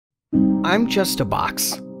I'm just a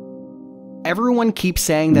box. Everyone keeps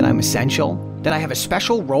saying that I'm essential, that I have a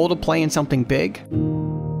special role to play in something big,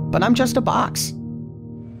 but I'm just a box.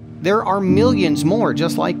 There are millions more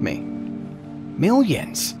just like me.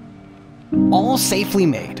 Millions. All safely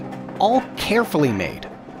made, all carefully made,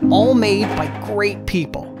 all made by great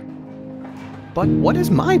people. But what is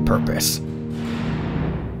my purpose?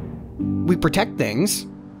 We protect things.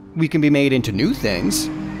 We can be made into new things.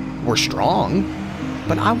 We're strong.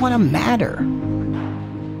 But I want to matter.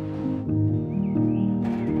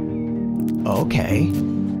 Okay,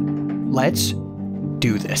 let's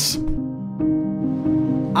do this.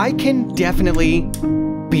 I can definitely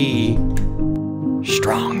be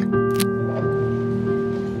strong.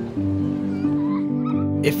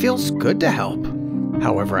 It feels good to help,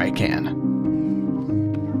 however I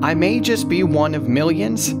can. I may just be one of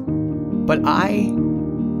millions, but I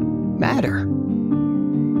matter.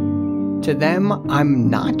 To them,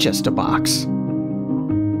 I'm not just a box.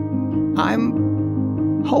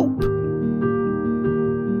 I'm hope.